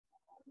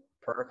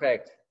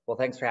Perfect. Well,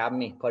 thanks for having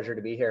me. Pleasure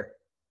to be here.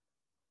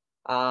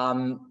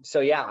 So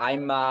yeah,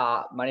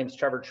 my name is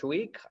Trevor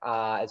Treweeke.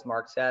 As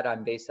Mark said,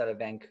 I'm based out of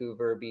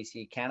Vancouver,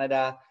 BC,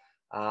 Canada.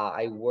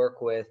 I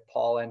work with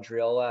Paul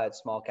Andriola at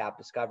SmallCap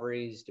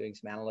Discoveries, doing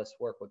some analyst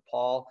work with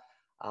Paul.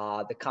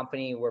 The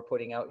company we're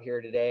putting out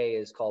here today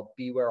is called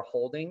BeWhere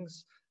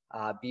Holdings.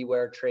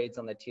 BeWhere trades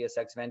on the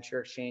TSX Venture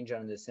Exchange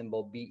under the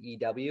symbol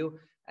BEW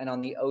and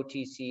on the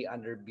OTC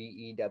under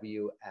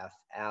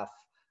BEWFF.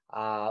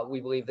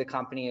 We believe the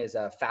company is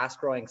a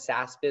fast-growing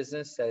SaaS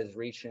business that has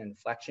reached an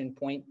inflection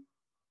point.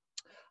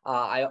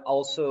 I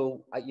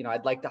also,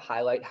 I'd like to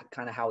highlight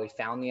kind of how we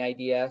found the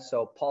idea.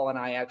 So Paul and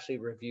I actually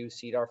review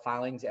CDR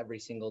filings every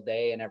single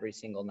day and every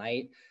single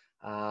night.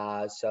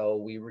 So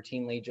we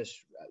routinely just,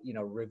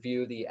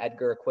 review the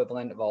Edgar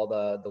equivalent of all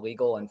the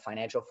legal and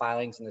financial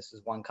filings. And this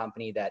is one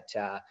company that,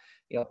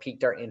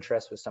 piqued our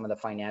interest with some of the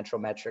financial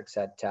metrics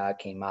that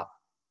came up.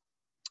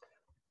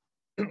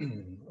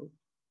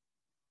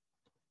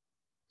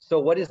 So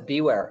what is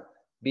BeWhere?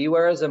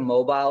 BeWhere is a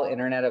mobile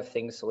Internet of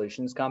Things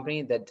solutions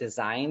company that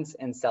designs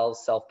and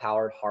sells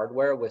self-powered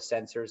hardware with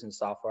sensors and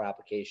software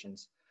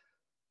applications.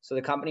 So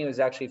the company was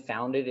actually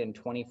founded in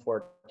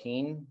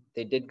 2014.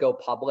 They did go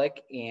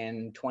public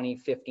in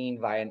 2015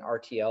 via an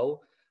RTO.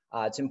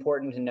 It's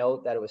important to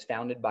note that it was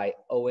founded by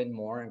Owen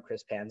Moore and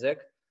Chris Panzik.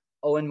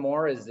 Owen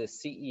Moore is the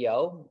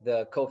CEO,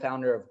 the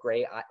co-founder of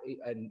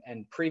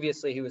and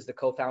previously he was the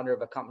co-founder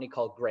of a company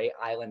called Gray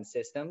Island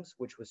Systems,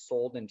 which was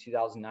sold in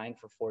 2009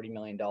 for $40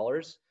 million.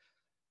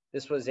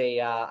 This was a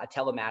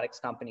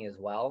telematics company as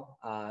well.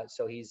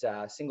 So he's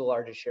a single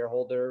largest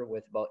shareholder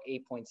with about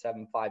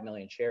 8.75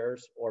 million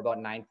shares, or about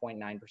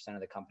 9.9%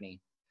 of the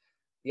company.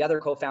 The other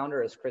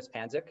co-founder is Chris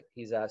Panzik.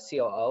 He's a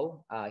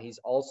COO. He's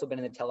also been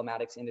in the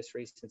telematics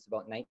industry since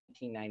about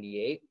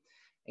 1998.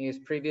 And he was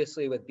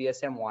previously with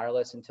BSM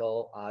Wireless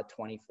until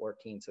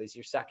 2014. So he's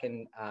your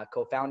second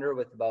co-founder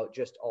with about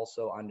just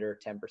also under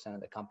 10% of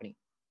the company.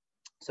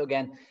 So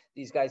again,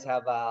 these guys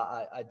have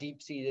a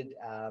deep-seated,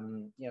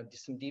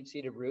 some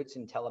deep-seated roots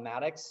in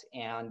telematics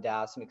and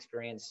some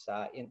experience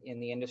in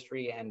the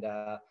industry and,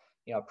 a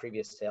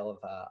previous sale of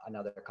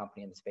another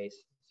company in the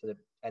space. So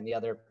and the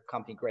other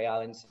company, Gray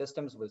Island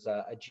Systems, was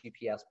a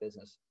GPS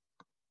business.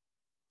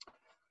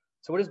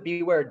 So what does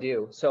BeWhere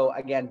do? So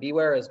again,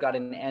 BeWhere has got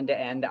an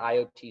end-to-end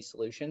IoT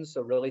solution.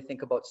 So really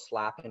think about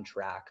slap and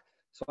track.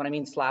 So when I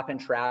mean slap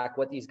and track,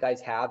 what these guys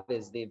have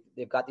is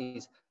they've got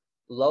these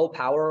low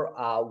power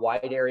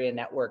wide area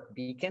network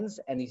beacons,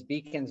 and these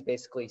beacons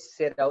basically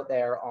sit out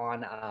there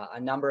on a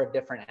number of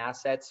different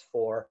assets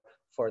for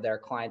their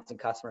clients and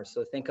customers.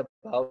 So think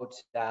about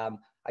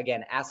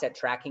again, asset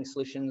tracking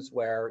solutions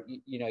where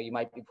you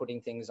might be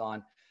putting things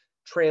on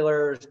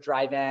trailers,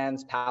 dry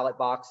vans, pallet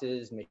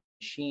boxes,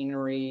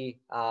 machinery,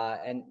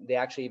 and they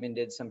actually even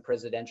did some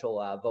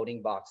presidential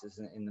voting boxes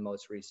in the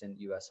most recent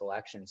US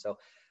election. So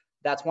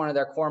that's one of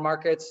their core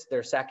markets.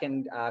 Their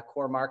second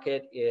core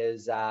market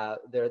is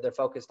they're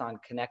focused on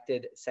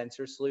connected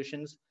sensor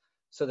solutions.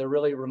 So they're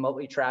really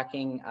remotely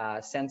tracking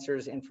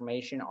sensors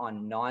information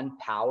on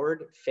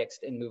non-powered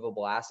fixed and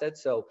movable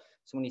assets. So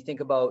when you think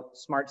about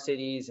smart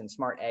cities and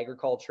smart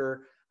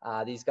agriculture,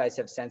 these guys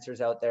have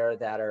sensors out there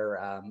that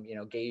are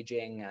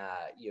gauging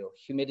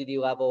humidity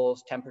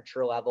levels,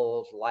 temperature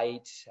levels,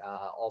 light,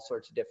 all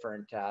sorts of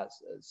different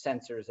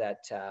sensors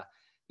that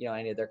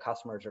any of their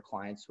customers or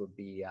clients would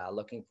be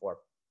looking for.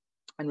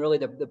 And really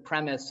the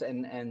premise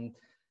and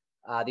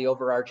the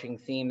overarching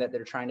theme that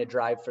they're trying to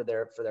drive for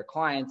their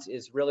clients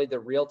is really the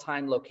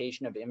real-time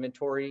location of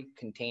inventory,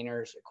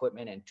 containers,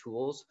 equipment, and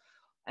tools.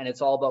 And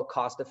it's all about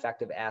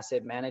cost-effective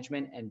asset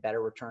management and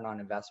better return on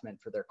investment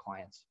for their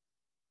clients.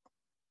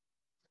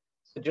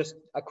 So just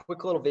a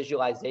quick little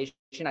visualization.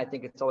 I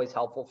think it's always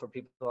helpful for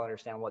people to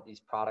understand what these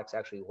products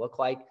actually look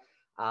like.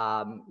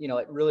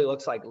 It really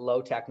looks like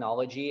low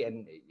technology,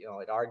 and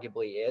it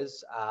arguably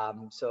is.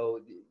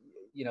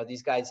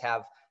 These guys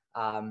have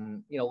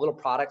little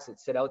products that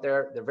sit out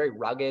there. They're very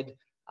rugged.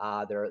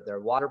 They're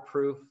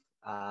waterproof.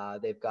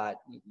 They've got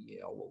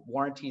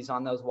warranties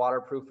on those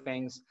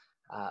waterproofings.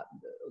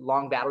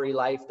 Long battery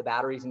life. The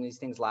batteries in these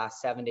things last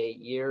 7 to 8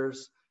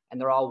 years,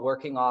 and they're all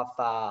working off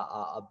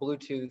a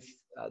Bluetooth.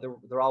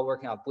 They're all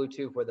working off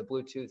Bluetooth, where the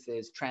Bluetooth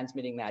is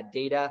transmitting that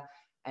data.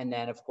 And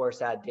then, of course,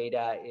 that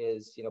data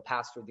is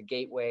passed through the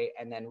gateway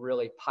and then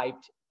really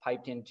piped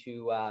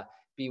into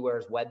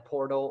BeWhere's web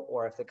portal,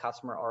 or if the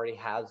customer already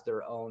has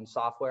their own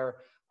software,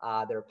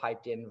 they're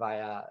piped in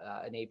via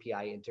an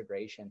API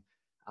integration.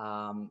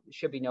 It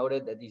should be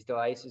noted that these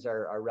devices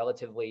are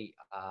relatively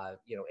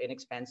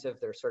inexpensive.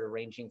 They're sort of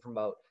ranging from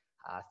about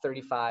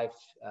 $35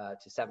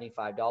 to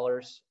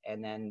 $75,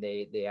 and then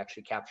they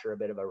actually capture a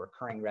bit of a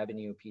recurring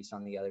revenue piece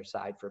on the other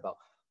side for about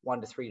 $1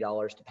 to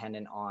 $3,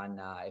 dependent on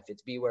if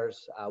it's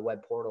BeWhere's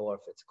web portal or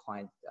if it's a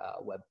client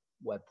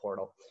web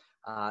portal.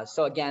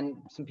 So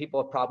again, some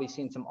people have probably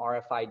seen some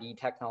RFID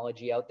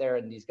technology out there,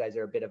 and these guys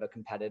are a bit of a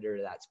competitor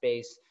to that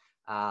space.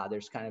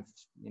 There's kind of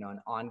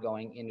an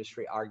ongoing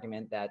industry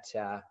argument that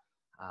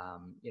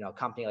You know, a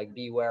company like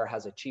BeWhere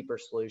has a cheaper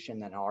solution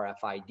than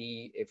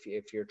RFID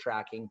if you're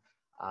tracking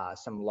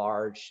some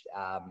large,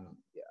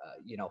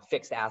 you know,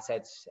 fixed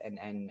assets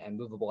and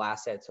movable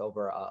assets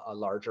over a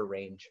larger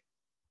range.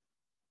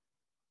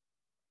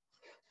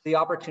 The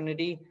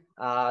opportunity,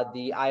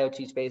 the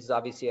IoT space is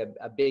obviously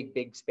a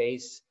big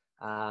space.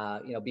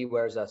 You know,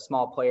 BeWhere is a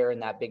small player in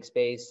that big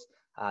space.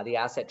 The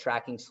asset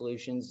tracking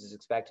solutions is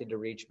expected to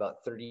reach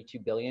about 32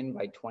 billion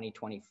by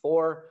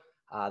 2024.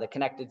 The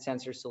connected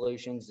sensor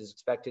solutions is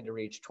expected to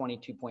reach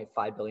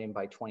 22.5 billion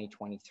by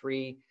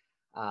 2023.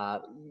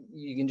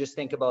 You can just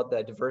think about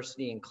the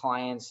diversity in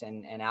clients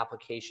and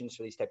applications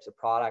for these types of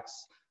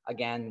products.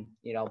 Again,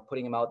 you know,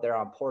 putting them out there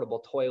on portable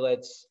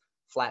toilets,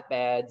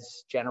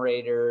 flatbeds,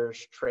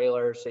 generators,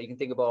 trailers. So you can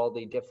think about all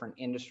the different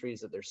industries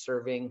that they're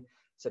serving,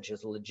 such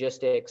as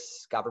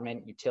logistics,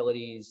 government,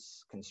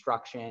 utilities,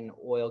 construction,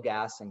 oil,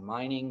 gas, and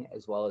mining,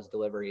 as well as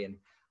delivery. And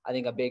I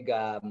think a big,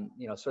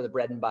 you know, sort of the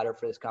bread and butter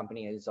for this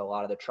company is a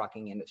lot of the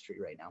trucking industry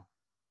right now.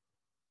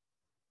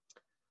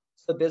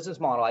 So the business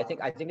model, I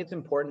think it's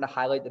important to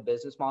highlight the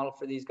business model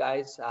for these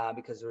guys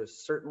because there's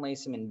certainly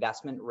some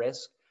investment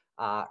risk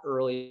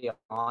early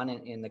on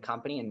in the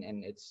company,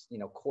 and it's, you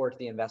know, core to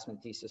the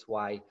investment thesis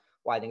why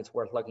I think it's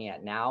worth looking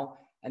at now.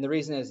 And the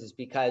reason is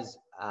because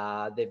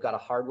they've got a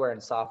hardware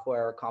and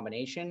software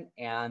combination,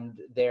 and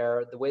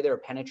the way they're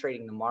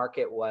penetrating the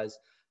market was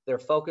their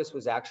focus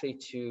was actually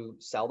to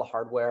sell the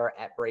hardware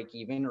at break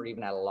even or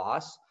even at a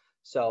loss.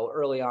 So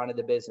early on in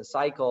the business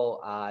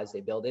cycle, as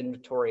they build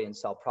inventory and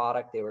sell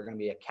product, they were going to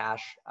be a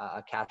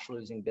cash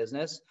losing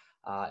business,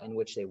 in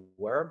which they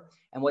were.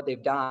 And what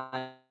they've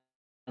done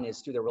is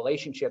through their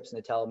relationships in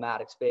the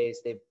telematics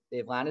space,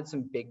 they've landed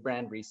some big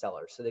brand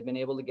resellers. So they've been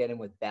able to get in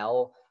with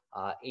Bell,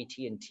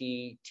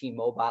 AT&T,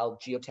 T-Mobile,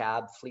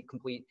 Geotab, Fleet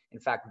Complete. In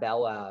fact,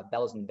 Bell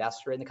is an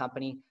investor in the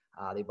company.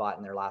 They bought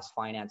in their last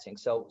financing.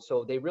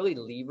 So they really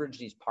leverage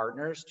these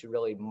partners to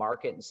really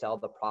market and sell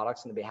the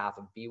products on the behalf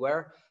of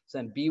BeWhere. So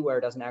then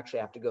BeWhere doesn't actually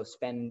have to go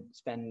spend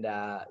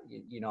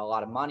you know, a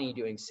lot of money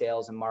doing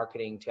sales and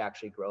marketing to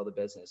actually grow the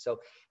business. So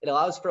it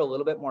allows for a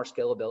little bit more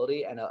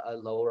scalability and a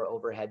lower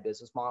overhead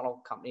business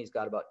model. Company's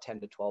got about 10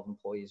 to 12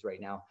 employees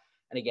right now.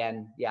 And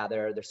again, yeah,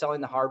 they're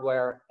selling the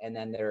hardware and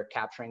then they're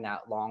capturing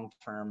that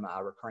long-term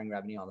recurring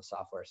revenue on the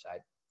software side.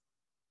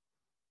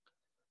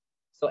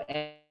 So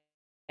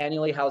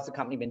annually, how's the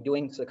company been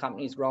doing? So the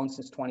company's grown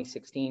since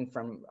 2016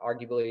 from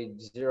arguably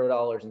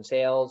 $0 in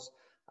sales.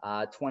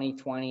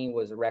 2020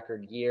 was a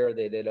record year.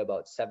 They did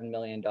about $7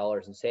 million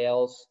in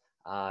sales.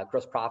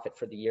 Gross profit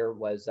for the year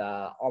was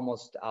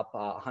almost up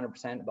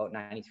 100%, about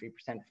 93%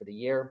 for the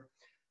year.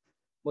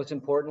 Most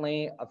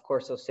importantly, of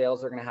course, those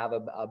sales are going to have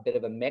a bit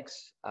of a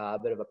mix, a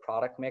bit of a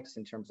product mix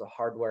in terms of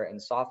hardware and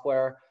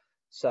software.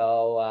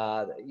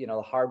 So, you know,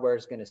 the hardware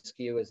is going to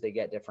skew as they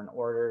get different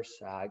orders.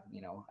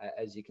 You know,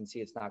 as you can see,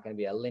 it's not going to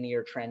be a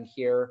linear trend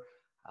here.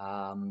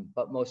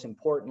 But most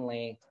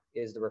importantly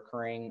is the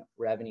recurring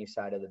revenue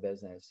side of the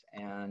business.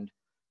 And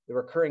the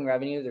recurring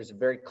revenue, there's a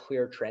very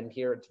clear trend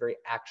here. It's very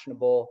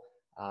actionable.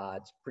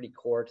 It's pretty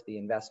core to the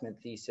investment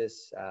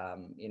thesis.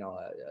 You know,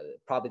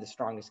 probably the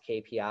strongest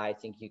KPI I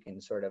think you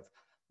can sort of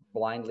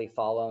blindly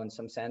follow in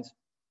some sense.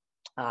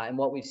 And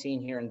what we've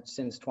seen here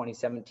since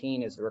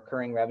 2017 is the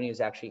recurring revenue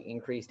has actually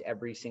increased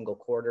every single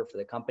quarter for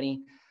the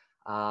company.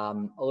 A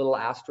little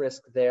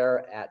asterisk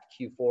there at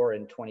Q4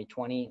 in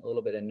 2020, a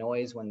little bit of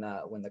noise when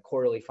the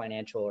quarterly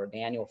financial or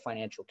the annual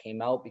financial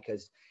came out,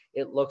 because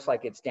it looks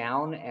like it's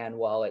down. And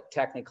while it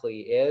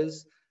technically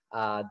is,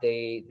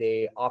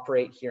 they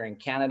operate here in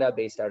Canada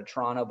based out of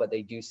Toronto, but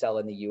they do sell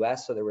in the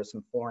US. So there was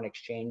some foreign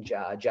exchange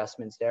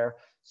adjustments there.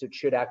 So it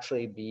should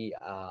actually be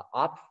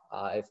up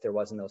if there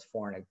wasn't those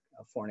foreign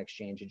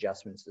exchange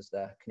adjustments as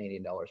the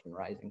Canadian dollar's been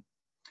rising.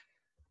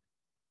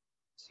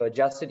 So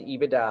adjusted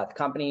EBITDA, the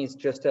company's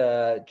just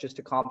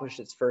accomplished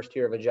its first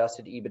year of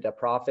adjusted EBITDA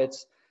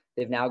profits.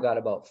 They've now got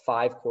about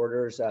 5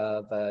 quarters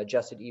of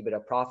adjusted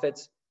EBITDA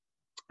profits.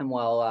 And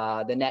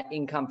while the net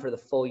income for the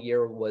full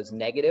year was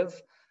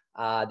negative,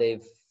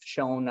 they've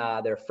shown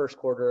their first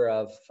quarter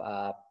of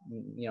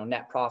you know,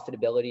 net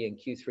profitability in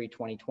Q3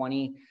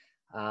 2020.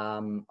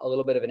 A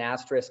little bit of an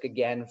asterisk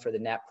again for the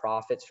net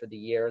profits for the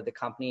year. The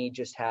company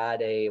just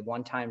had a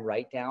one-time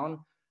write-down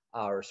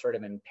or sort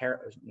of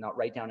not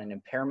write-down, an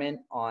impairment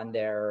on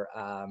their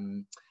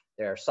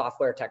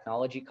software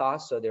technology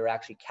costs. So they're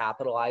actually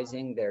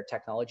capitalizing their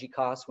technology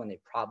costs when they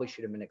probably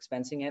should have been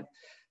expensing it.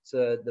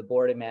 So the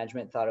board and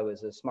management thought it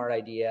was a smart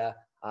idea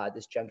at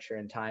this juncture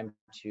in time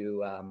to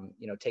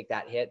you know, take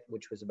that hit,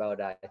 which was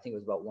about I think it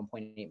was about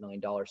 $1.8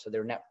 million. So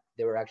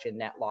they were actually a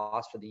net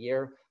loss for the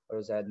year. It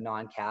was a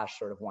non-cash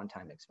sort of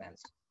one-time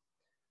expense.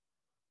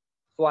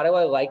 So why do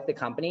I like the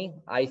company?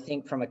 I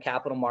think from a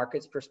capital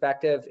markets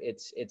perspective,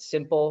 it's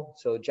simple.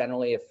 So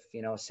generally, if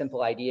you know, a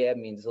simple idea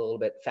means a little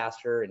bit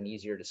faster and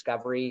easier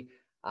discovery.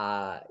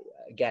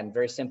 Again,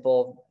 very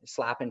simple,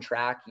 slap and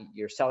track.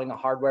 You're selling a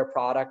hardware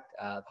product.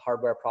 The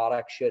hardware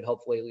product should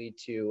hopefully lead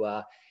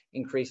to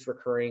increased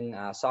recurring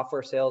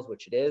software sales,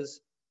 which it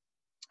is.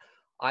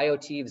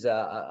 IoT is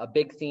a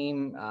big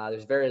theme.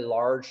 There's very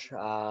large,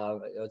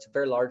 it's a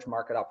very large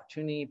market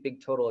opportunity,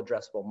 big total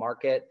addressable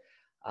market.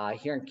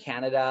 Here in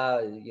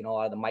Canada, you know, a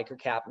lot of the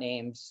microcap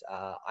names,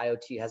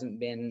 IoT hasn't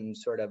been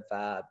sort of,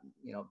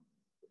 you know,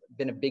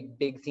 been a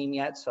big theme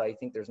yet. So I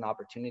think there's an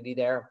opportunity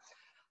there.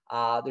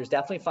 There's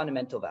definitely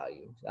fundamental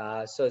value.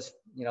 So, as,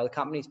 you know, the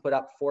company's put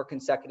up 4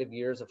 consecutive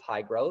years of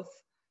high growth.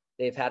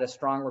 They've had a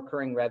strong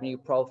recurring revenue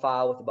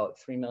profile with about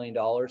 $3 million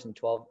and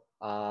 12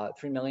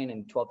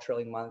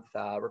 trailing month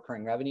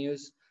recurring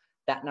revenues.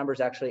 That number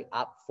is actually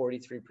up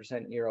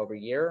 43% year over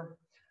year.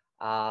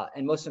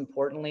 And most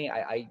importantly,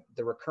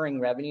 the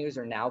recurring revenues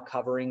are now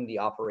covering the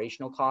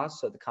operational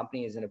costs. So the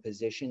company is in a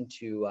position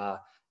to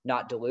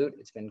not dilute.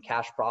 It's been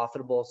cash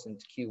profitable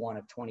since Q1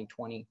 of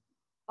 2020.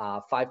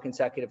 5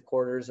 consecutive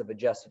quarters of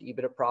adjusted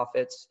EBITDA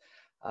profits.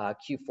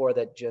 Q4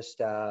 that just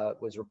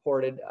was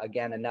reported,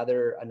 again,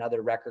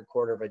 another record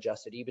quarter of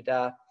adjusted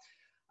EBITDA.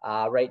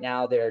 Right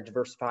now, they're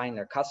diversifying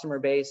their customer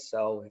base.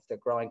 So if they're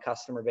growing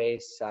customer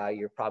base,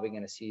 you're probably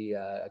going to see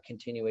a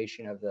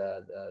continuation of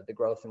the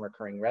growth in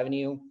recurring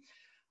revenue.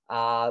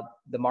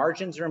 The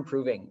margins are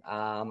improving,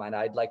 and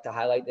I'd like to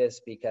highlight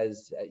this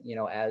because, you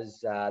know,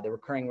 as the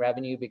recurring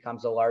revenue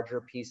becomes a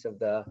larger piece of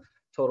the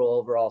total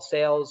overall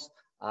sales,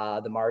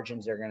 the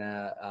margins are going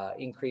to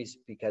increase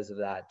because of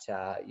that,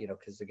 you know,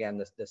 because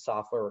again, the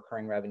software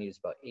recurring revenue is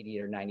about 80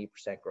 or 90%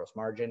 gross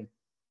margin.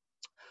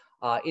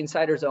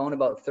 Insiders own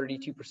about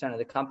 32% of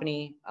the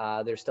company.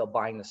 They're still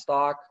buying the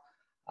stock.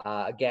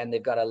 Again,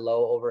 they've got a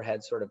low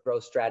overhead sort of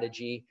growth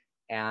strategy,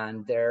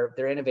 and they're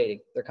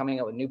innovating. They're coming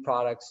out with new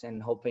products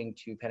and hoping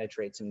to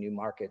penetrate some new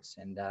markets.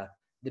 And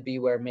the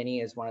BeWhere Mini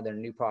is one of their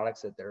new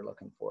products that they're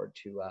looking forward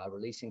to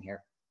releasing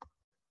here.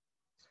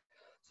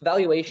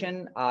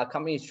 Valuation,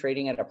 company is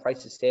trading at a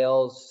price to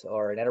sales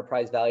or an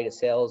enterprise value to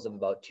sales of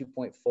about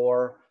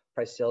 2.4,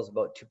 price to sales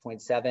about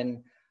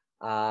 2.7.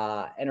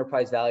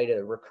 Enterprise value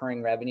to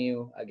recurring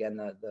revenue, again,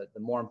 the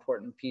more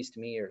important piece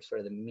to me are sort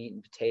of the meat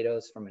and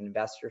potatoes from an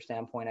investor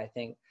standpoint, I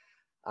think,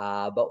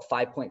 about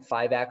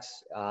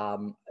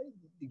 5.5x.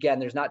 Again,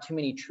 there's not too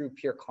many true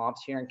pure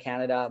comps here in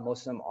Canada.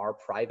 Most of them are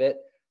private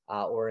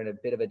or in a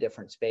bit of a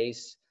different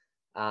space.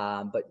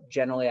 But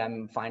generally,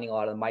 I'm finding a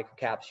lot of the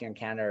microcaps here in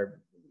Canada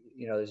are,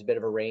 you know, there's a bit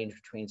of a range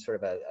between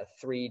sort of a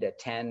 3 to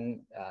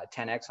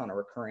 10x on a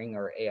recurring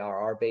or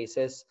ARR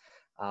basis,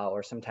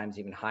 or sometimes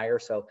even higher.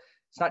 So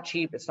it's not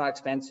cheap, it's not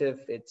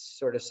expensive, it's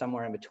sort of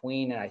somewhere in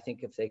between. And I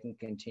think if they can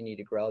continue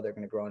to grow, they're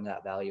going to grow in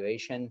that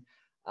valuation.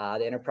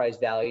 The enterprise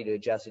value to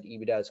adjusted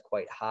EBITDA is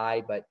quite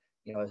high, but,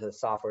 you know, as a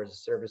software as a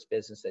service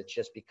business that's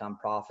just become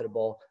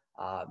profitable,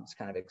 it's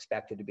kind of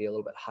expected to be a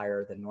little bit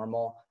higher than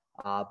normal.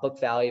 Book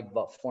value of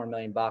about $4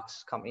 million.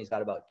 Company's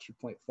got about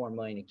 2.4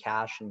 million in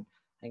cash and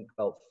I think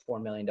about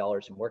 $4 million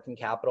in working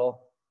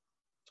capital.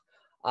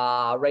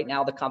 Right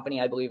now, the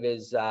company, I believe,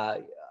 is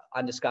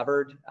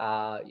undiscovered.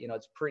 You know,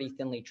 it's pretty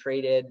thinly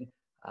traded.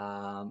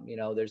 You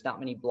know, there's not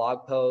many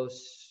blog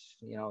posts.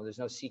 You know, there's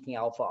no Seeking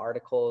Alpha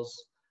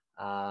articles.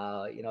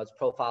 You know, it's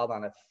profiled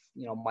on a,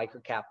 you know,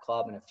 Microcap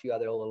Club and a few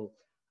other little,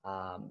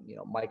 you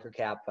know,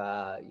 microcap,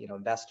 you know,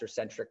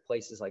 investor-centric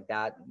places like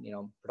that, you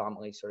know,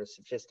 predominantly sort of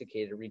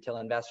sophisticated retail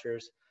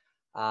investors.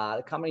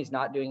 The company's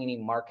not doing any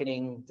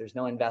marketing. There's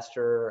no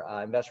investor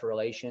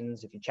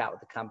relations. If you chat with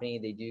the company,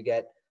 they do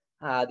get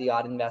the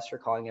odd investor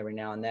calling every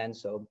now and then,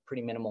 so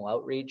pretty minimal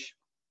outreach.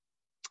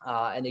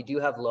 And they do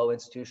have low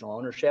institutional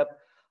ownership,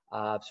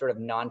 sort of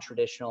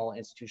non-traditional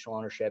institutional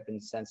ownership in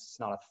the sense it's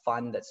not a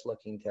fund that's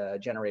looking to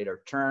generate a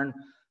return.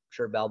 I'm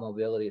sure Bell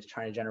Mobility is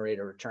trying to generate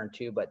a return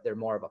too, but they're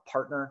more of a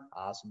partner.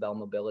 So Bell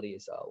Mobility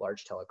is a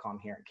large telecom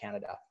here in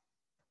Canada.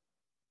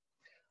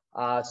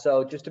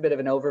 So just a bit of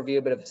an overview,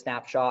 a bit of a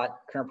snapshot.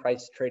 Current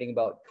price trading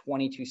about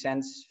 22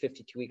 cents,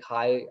 52-week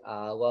high,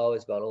 low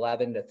is about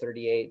 11 to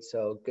 38.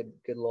 So good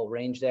little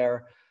range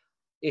there.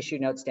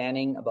 Issued and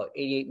outstanding about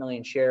 88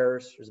 million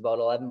shares. There's about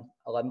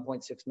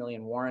 11.6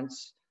 million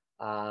warrants.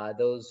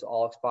 Those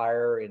all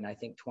expire in, I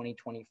think,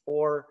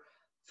 2024.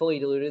 Fully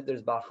diluted,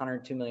 there's about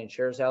 102 million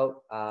shares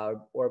out,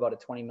 or about a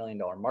 $20 million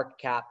market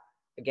cap.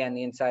 Again,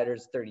 the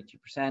insiders,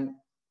 32%,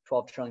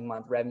 12 trailing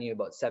month revenue,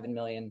 about 7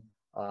 million.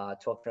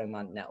 12 trailing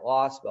month net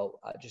loss, about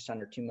just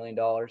under $2 million.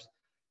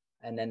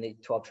 And then the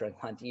 12 trailing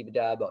month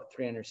EBITDA, about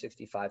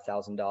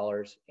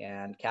 $365,000,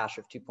 and cash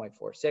of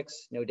 2.46,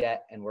 no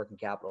debt, and working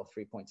capital of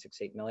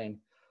 3.68 million.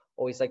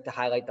 Always like to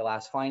highlight the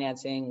last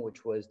financing,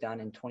 which was done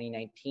in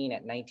 2019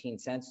 at 19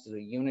 cents as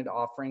a unit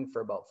offering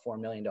for about $4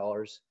 million.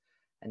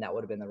 And that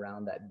would have been the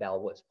round that Bell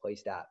was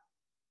placed at.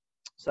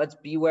 So that's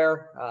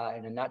BeWhere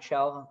in a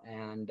nutshell.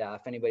 And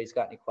if anybody's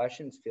got any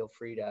questions, feel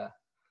free to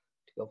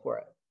go for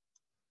it.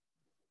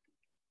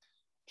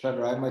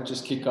 Trevor, I might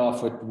just kick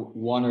off with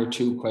 1 or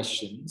 2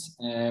 questions.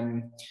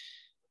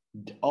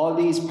 All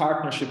these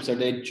partnerships, are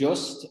they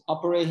just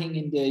operating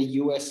in the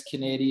US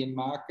Canadian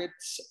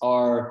markets,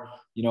 or,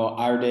 you know,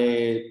 are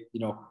they, you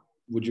know,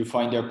 would you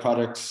find their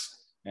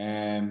products,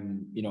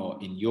 you know,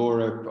 in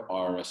Europe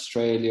or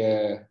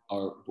Australia,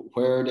 or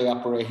where are they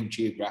operating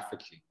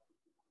geographically?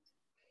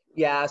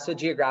 Yeah, so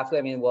geographically,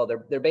 I mean, well,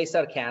 they're based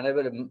out of Canada,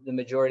 but the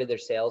majority of their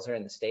sales are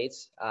in the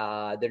States.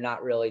 They're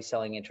not really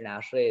selling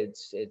internationally.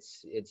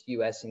 It's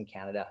US and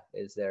Canada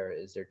is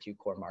their two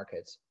core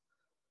markets.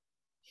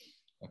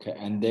 Okay,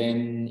 and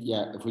then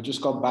yeah, if we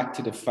just go back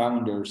to the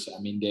founders,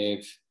 I mean,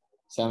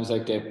 sounds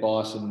like they've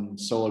bought and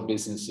sold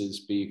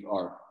businesses,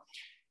 or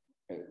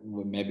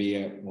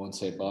maybe I won't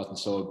say bought and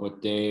sold,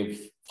 but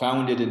they've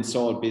founded and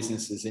sold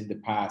businesses in the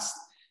past.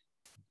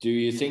 Do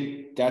you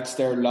think that's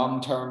their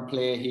long-term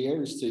play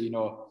here, is to,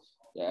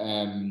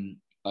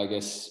 I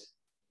guess,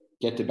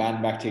 get the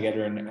band back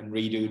together and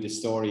redo the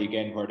story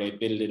again, where they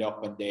build it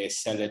up and they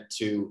sell it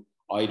to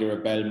either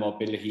a Bell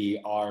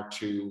Mobility or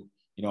to,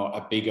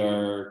 a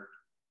bigger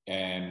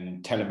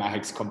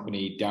telematics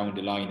company down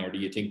the line? Or do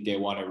you think they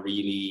want to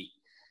really,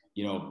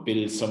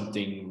 build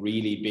something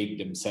really big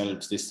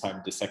themselves this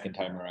time, the second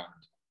time around?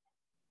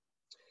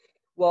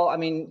 Well, I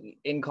mean,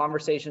 in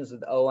conversations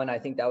with Owen, I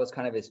think that was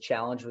kind of his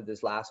challenge with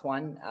this last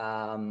one.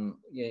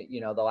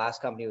 The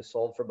last company was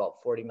sold for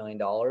about $40 million.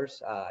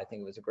 I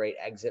think it was a great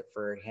exit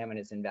for him and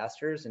his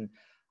investors. And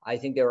I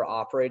think they were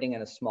operating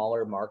in a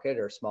smaller market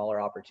or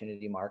smaller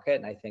opportunity market.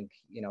 And I think,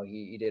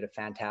 he did a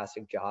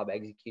fantastic job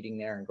executing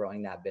there and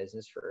growing that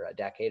business for a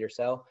decade or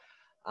so.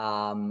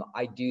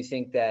 I do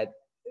think that,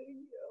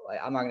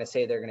 I'm not going to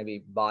say they're going to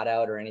be bought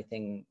out or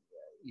anything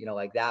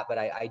like that. But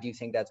I do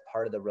think that's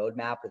part of the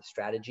roadmap or the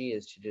strategy,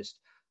 is to just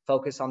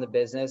focus on the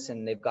business.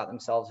 And they've got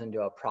themselves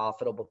into a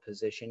profitable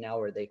position now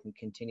where they can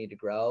continue to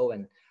grow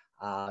and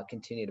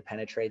continue to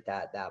penetrate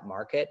that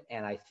market.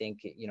 And I think,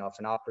 if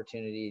an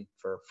opportunity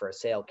for a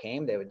sale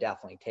came, they would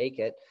definitely take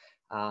it.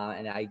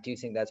 And I do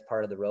think that's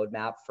part of the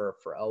roadmap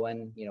for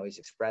Owen. He's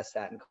expressed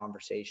that in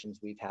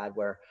conversations we've had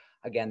where,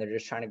 again, they're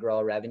just trying to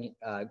grow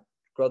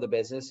grow the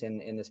business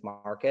in this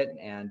market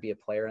and be a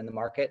player in the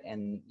market.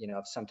 And,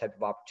 if some type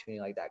of opportunity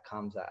like that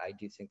comes, I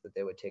do think that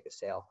they would take a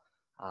sale.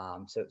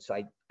 So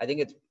I think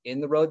it's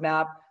in the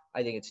roadmap.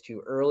 I think it's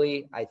too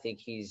early. I think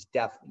he's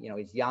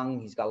he's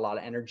young. He's got a lot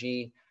of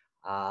energy.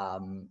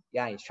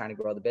 He's trying to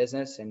grow the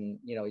business, and,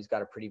 he's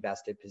got a pretty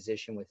vested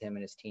position with him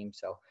and his team.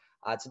 So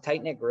it's a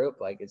tight knit group.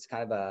 Like, it's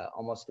kind of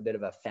almost a bit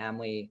of a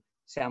family,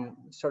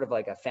 sort of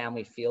like a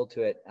family feel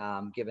to it,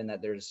 given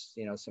that there's,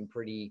 some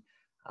pretty,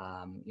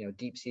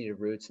 deep-seated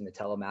roots in the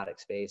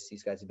telematics space.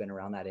 These guys have been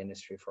around that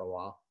industry for a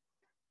while.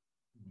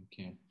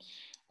 Okay.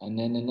 And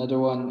then another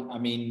one, I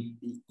mean,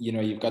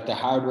 you've got the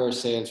hardware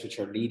sales, which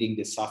are leading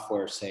the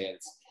software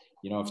sales.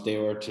 If they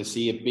were to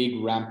see a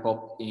big ramp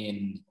up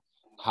in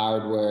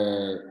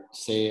hardware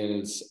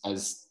sales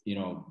as,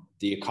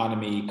 the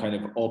economy kind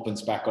of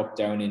opens back up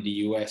down in the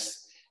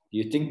US, do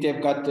you think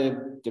they've got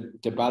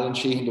the balance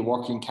sheet and the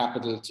working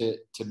capital to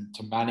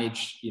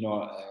manage,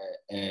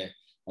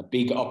 a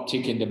big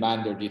uptick in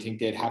demand? Or do you think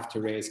they'd have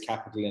to raise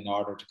capital in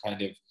order to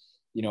kind of,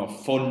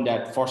 fund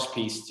that first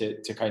piece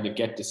to kind of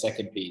get the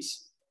second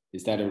piece?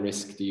 Is that a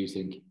risk, do you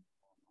think?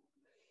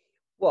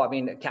 Well, I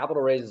mean,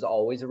 capital raise is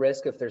always a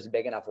risk if there's a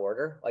big enough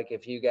order. Like,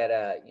 if you get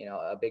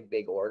a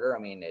big order, I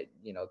mean, it,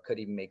 could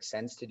even make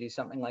sense to do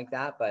something like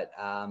that. But,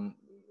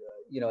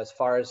 as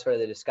far as sort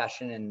of the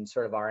discussion and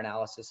sort of our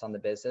analysis on the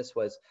business,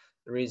 was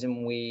the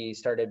reason we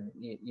started,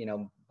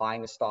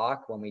 buying the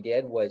stock when we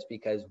did was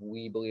because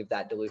we believe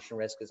that dilution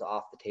risk is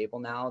off the table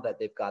now, that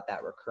they've got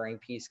that recurring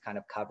piece kind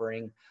of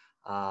covering,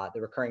 the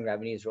recurring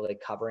revenue is really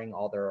covering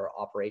all their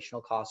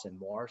operational costs and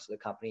more. So the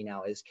company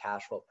now is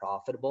cash flow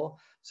profitable.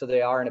 So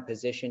they are in a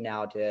position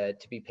now to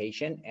be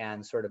patient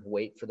and sort of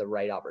wait for the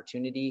right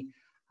opportunity.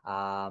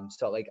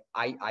 So like,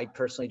 I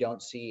personally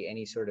don't see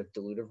any sort of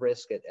dilutive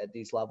risk at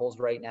these levels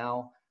right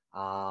now.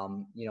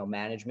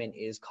 Management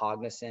is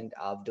cognizant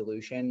of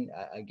dilution.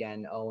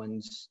 Again,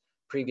 Owen's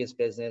previous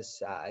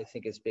business, I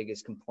think his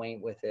biggest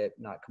complaint with it,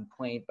 not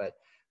complaint, but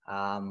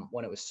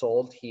when it was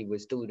sold, he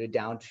was diluted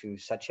down to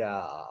such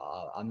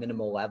a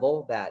minimal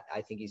level that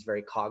I think he's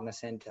very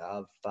cognizant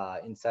of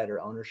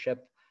insider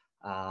ownership,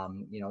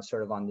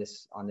 sort of on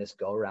this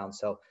go around.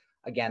 So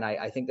again,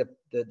 I think that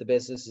the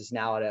business is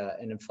now at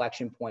an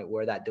inflection point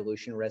where that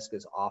dilution risk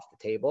is off the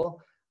table.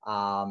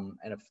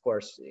 And of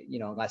course,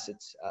 unless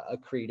it's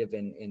accretive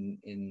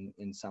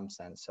in some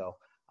sense. So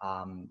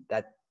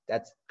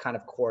that's kind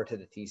of core to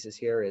the thesis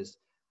here, is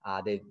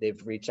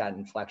they've reached that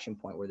inflection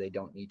point where they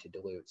don't need to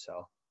dilute.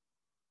 So.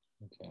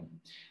 Okay.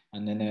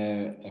 And then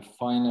a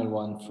final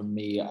one from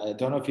me. I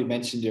don't know if you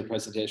mentioned your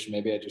presentation,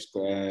 maybe I just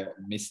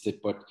missed it,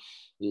 but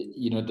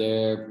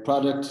the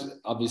product,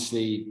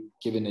 obviously,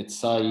 given its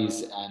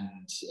size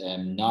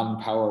and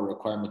non-power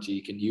requirement,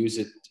 you can use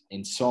it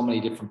in so many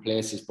different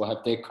places. But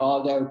have they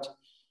called out,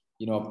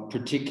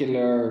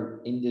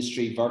 particular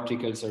industry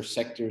verticals or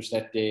sectors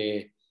that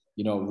they,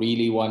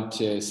 really want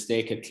to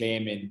stake a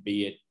claim in,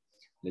 be it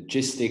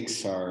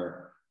logistics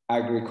or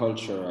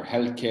agriculture or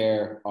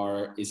healthcare,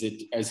 or is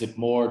it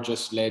more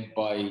just led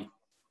by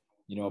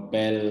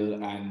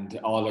Bell and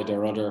all of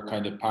their other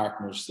kind of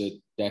partners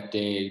that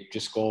they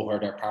just go where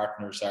their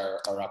partners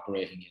are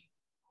operating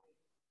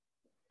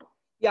in?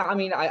 Yeah, I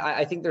mean,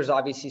 I think there's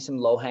obviously some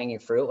low hanging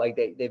fruit. Like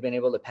they've been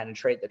able to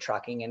penetrate the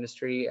trucking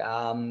industry.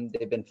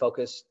 They've been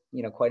focused,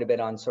 quite a bit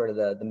on sort of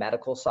the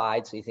medical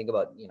side. So you think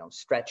about,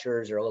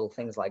 stretchers or little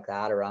things like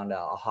that around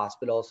a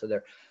hospital. So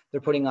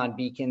they're putting on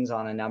beacons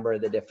on a number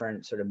of the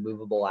different sort of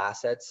movable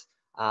assets.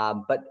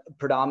 But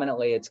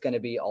predominantly, it's going to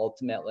be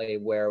ultimately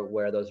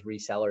where those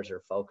resellers are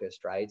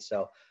focused, right?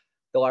 So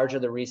the larger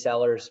the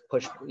resellers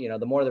push,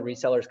 the more the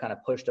resellers kind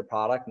of push the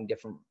product in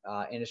different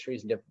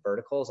industries and different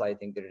verticals, I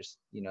think they're just,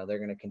 they're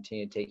going to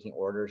continue taking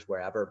orders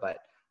wherever. But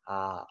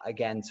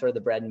again, sort of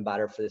the bread and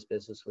butter for this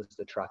business was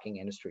the trucking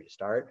industry to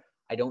start.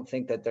 I don't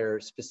think that they're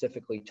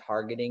specifically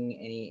targeting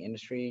any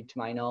industry to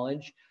my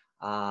knowledge.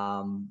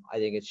 I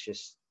think it's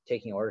just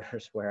taking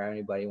orders where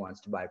anybody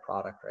wants to buy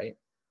product, right?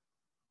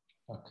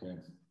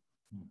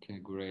 Okay,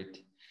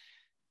 great.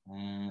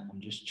 I'm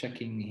just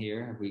checking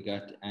here. Have we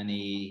got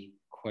any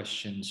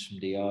questions from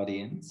the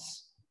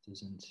audience?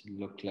 Doesn't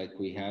look like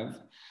we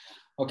have.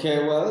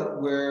 Okay, well,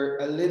 we're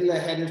a little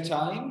ahead of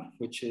time,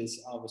 which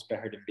is always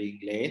better than being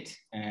late.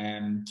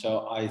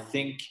 So I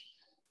think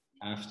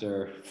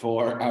after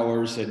 4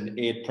 hours and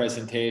 8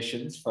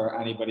 presentations for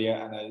anybody,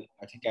 and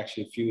I think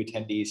actually a few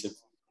attendees have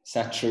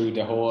sat through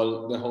the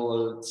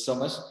whole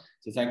summit.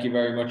 So thank you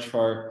very much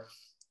for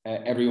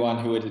everyone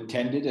who had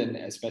attended, and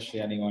especially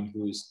anyone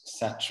who's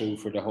sat through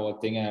for the whole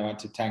thing. And I want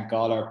to thank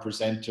all our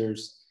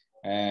presenters,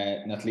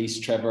 not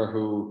least Trevor,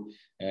 who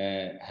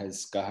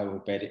has got out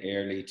of bed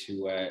early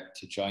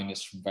to join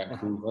us from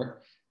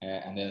Vancouver.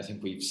 And then I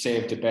think we've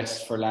saved the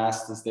best for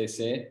last, as they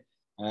say.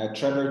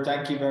 Trevor,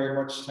 thank you very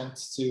much.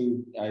 Thanks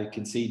to, I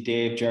can see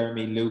Dave,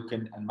 Jeremy, Luke,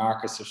 and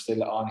Marcus are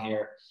still on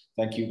here.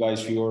 Thank you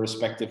guys for your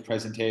respective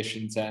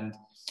presentations. And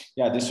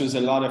yeah, this was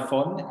a lot of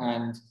fun,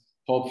 and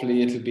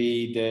hopefully it'll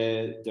be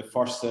the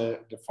first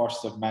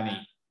of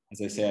many.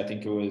 As I say, I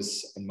think it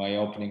was in my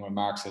opening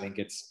remarks, I think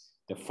it's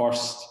the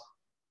first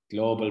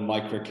global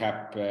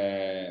microcap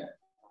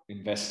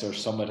investor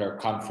summit or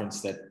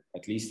conference that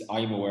at least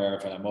I'm aware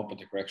of, and I'm up in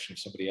the correction if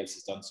somebody else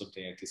has done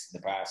something like this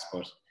in the past.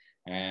 But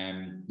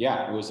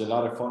yeah, it was a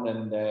lot of fun,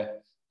 and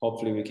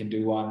hopefully we can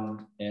do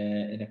one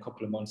in a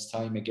couple of months'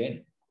 time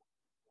again.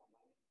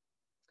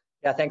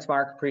 Yeah, thanks,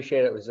 Mark.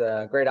 Appreciate it. It was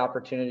a great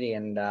opportunity,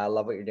 and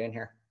love what you're doing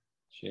here.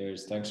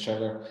 Cheers. Thanks,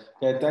 Trevor.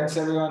 Okay, thanks,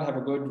 everyone. Have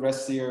a good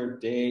rest of your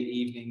day,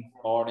 evening,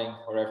 morning,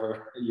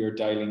 wherever you're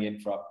dialing in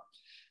from.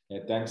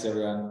 Okay, thanks,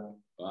 everyone.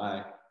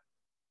 Bye.